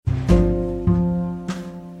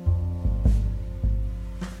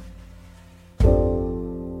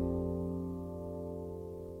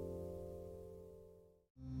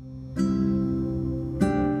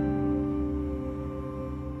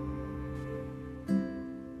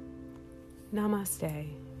Namaste,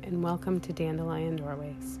 and welcome to Dandelion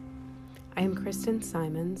Doorways. I am Kristen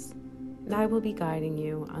Simons, and I will be guiding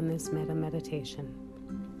you on this Metta Meditation.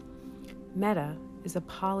 Metta is a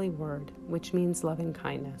Pali word which means loving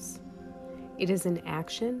kindness. It is an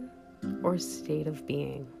action or state of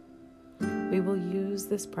being. We will use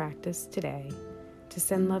this practice today to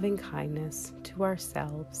send loving kindness to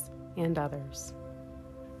ourselves and others.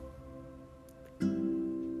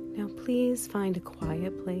 Now please find a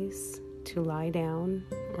quiet place to lie down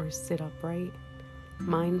or sit upright,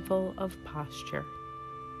 mindful of posture.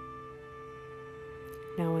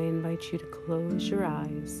 Now I invite you to close your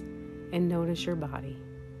eyes and notice your body.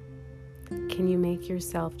 Can you make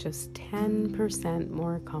yourself just 10%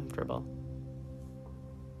 more comfortable?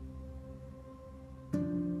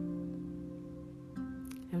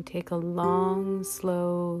 Now take a long,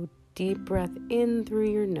 slow, deep breath in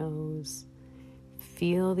through your nose.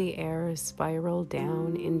 Feel the air spiral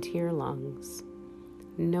down into your lungs,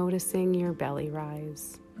 noticing your belly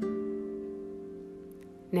rise.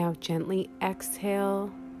 Now gently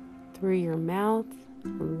exhale through your mouth, a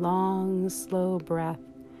long, slow breath,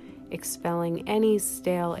 expelling any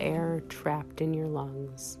stale air trapped in your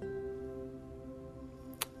lungs.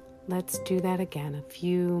 Let's do that again a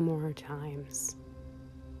few more times.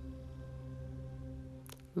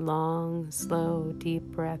 Long, slow, deep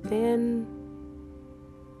breath in.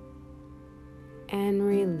 And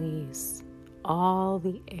release all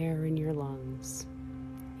the air in your lungs.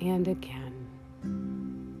 And again.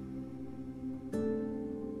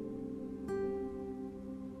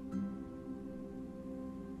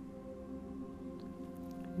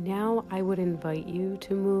 Now I would invite you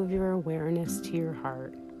to move your awareness to your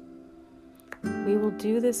heart. We will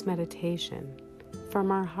do this meditation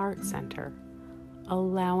from our heart center,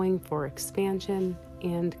 allowing for expansion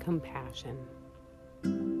and compassion.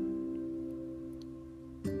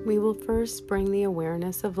 We will first bring the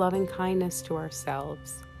awareness of loving kindness to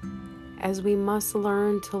ourselves, as we must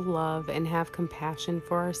learn to love and have compassion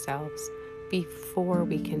for ourselves before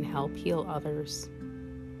we can help heal others.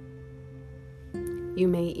 You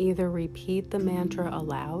may either repeat the mantra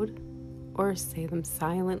aloud or say them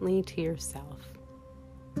silently to yourself.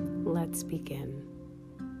 Let's begin.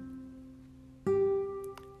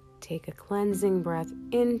 Take a cleansing breath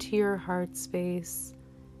into your heart space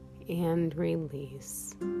and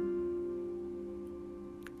release.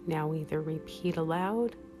 Now either repeat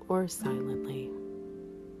aloud or silently.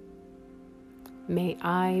 May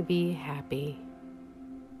I be happy.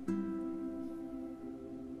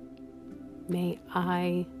 May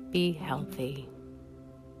I be healthy.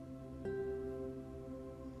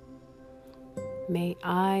 May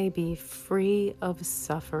I be free of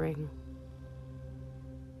suffering.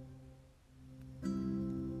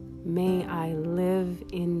 May I live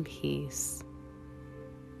in peace.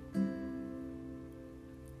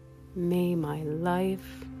 May my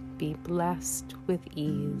life be blessed with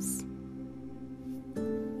ease.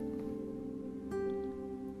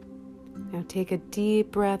 Now take a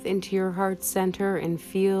deep breath into your heart center and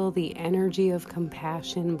feel the energy of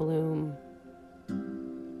compassion bloom.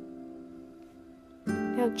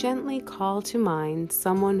 Now gently call to mind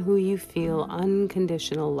someone who you feel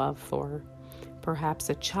unconditional love for. Perhaps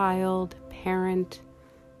a child, parent,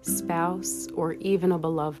 spouse, or even a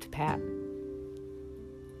beloved pet.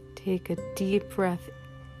 Take a deep breath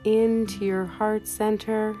into your heart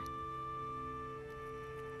center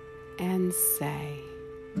and say,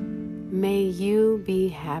 may you be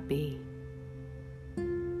happy.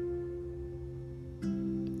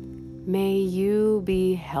 May you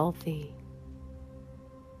be healthy.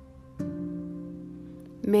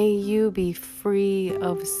 May you be free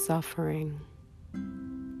of suffering.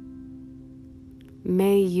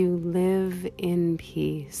 May you live in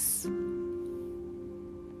peace.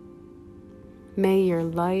 May your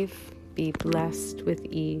life be blessed with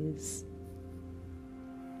ease.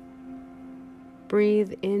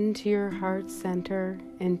 Breathe into your heart center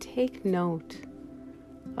and take note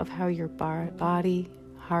of how your body,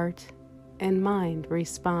 heart, and mind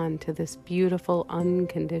respond to this beautiful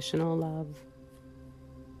unconditional love.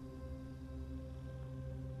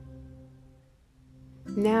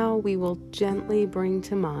 Now we will gently bring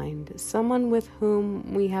to mind someone with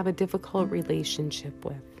whom we have a difficult relationship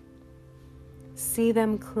with. See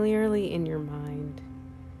them clearly in your mind.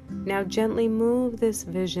 Now gently move this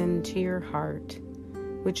vision to your heart,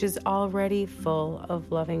 which is already full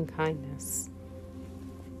of loving kindness.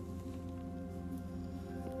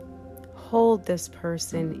 Hold this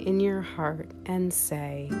person in your heart and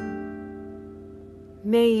say,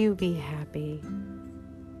 may you be happy.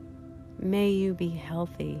 May you be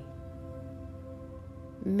healthy.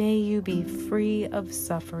 May you be free of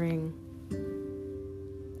suffering.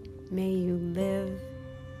 May you live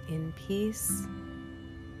in peace.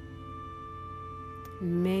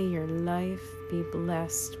 May your life be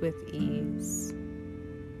blessed with ease.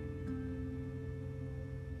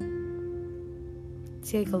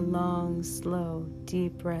 Take a long, slow,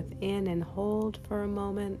 deep breath in and hold for a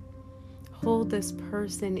moment. Hold this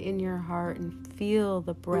person in your heart and feel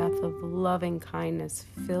the breath of loving kindness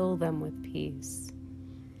fill them with peace.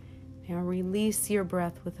 Now release your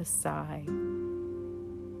breath with a sigh,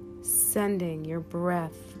 sending your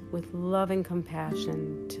breath with loving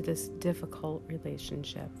compassion to this difficult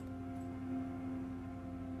relationship.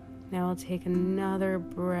 Now take another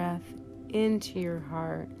breath into your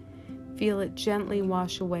heart. Feel it gently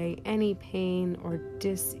wash away any pain or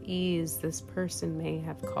dis-ease this person may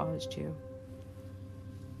have caused you.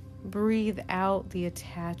 Breathe out the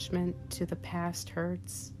attachment to the past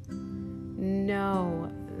hurts.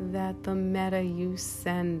 Know that the metta you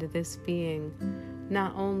send this being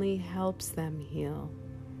not only helps them heal,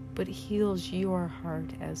 but heals your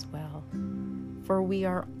heart as well. For we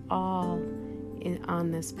are all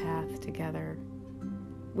on this path together.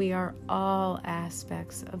 We are all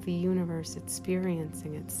aspects of the universe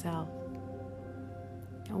experiencing itself.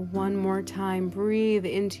 Now, one more time, breathe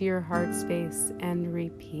into your heart space and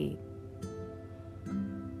repeat.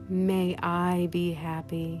 May I be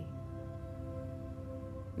happy.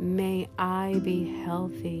 May I be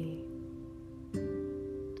healthy.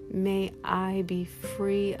 May I be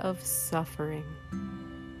free of suffering.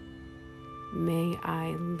 May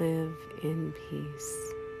I live in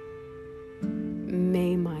peace.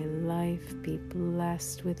 May my life be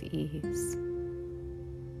blessed with ease.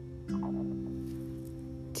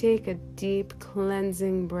 Take a deep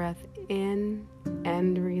cleansing breath in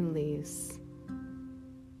and release.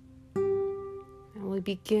 And we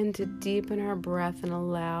begin to deepen our breath and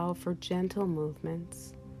allow for gentle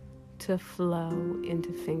movements to flow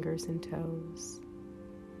into fingers and toes.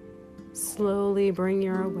 Slowly bring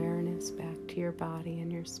your awareness back to your body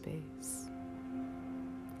and your space.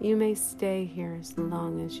 You may stay here as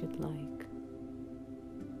long as you'd like.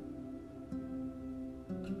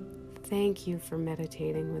 Thank you for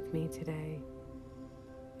meditating with me today.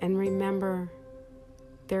 And remember,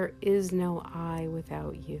 there is no I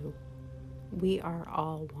without you. We are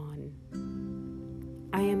all one.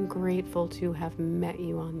 I am grateful to have met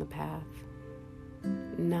you on the path.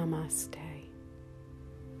 Namaste.